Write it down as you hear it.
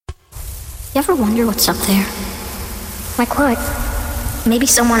You ever wonder what's up there? Like what? Maybe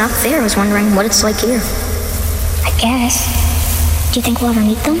someone up there is wondering what it's like here. I guess. Do you think we'll ever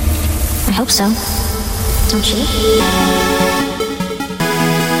meet them? I hope so. Don't you?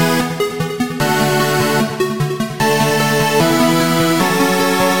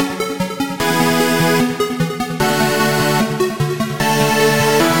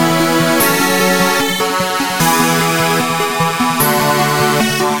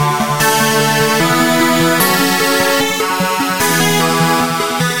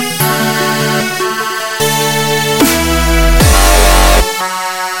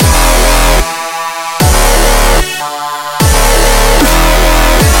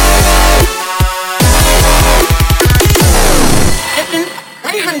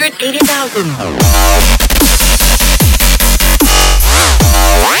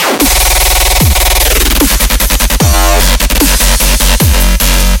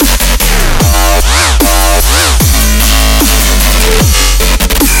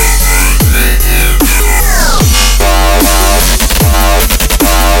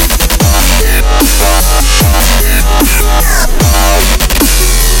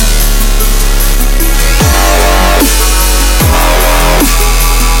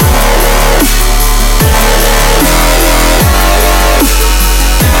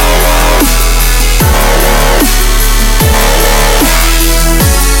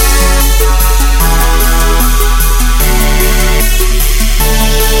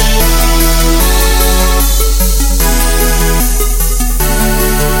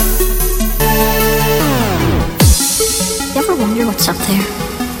 What's up there?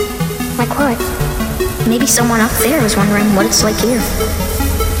 Like what? Maybe someone up there is wondering what it's like here.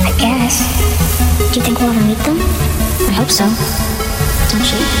 I guess. Do you think we'll ever meet them? I hope so.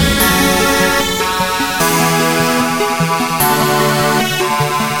 Don't you?